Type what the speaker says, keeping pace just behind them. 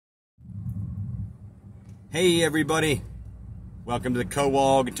Hey everybody, welcome to the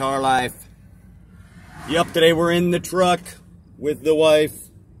Kowal Guitar Life. Yep, today we're in the truck with the wife,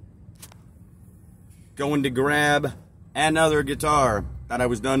 going to grab another guitar. Thought I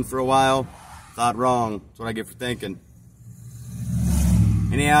was done for a while, thought wrong. That's what I get for thinking.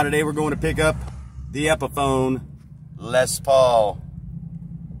 Anyhow, today we're going to pick up the Epiphone Les Paul.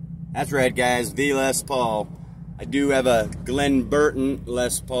 That's right guys, the Les Paul. I do have a Glenn Burton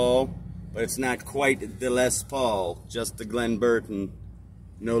Les Paul, but it's not quite the Les Paul, just the Glenn Burton.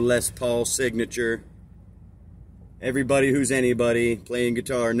 No Les Paul signature. Everybody who's anybody playing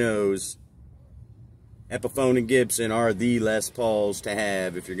guitar knows Epiphone and Gibson are the Les Pauls to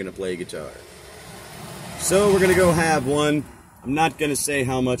have if you're going to play guitar. So we're going to go have one. I'm not going to say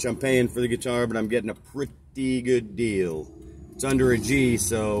how much I'm paying for the guitar, but I'm getting a pretty good deal. It's under a G,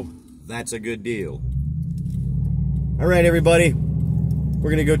 so that's a good deal. Alright everybody, we're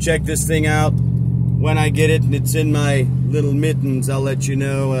going to go check this thing out. When I get it and it's in my little mittens, I'll let you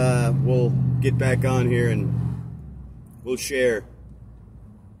know. We'll get back on here and we'll share.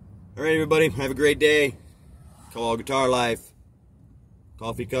 Alright everybody, have a great day. Kowal Guitar Life.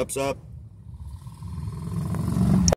 Coffee cups up.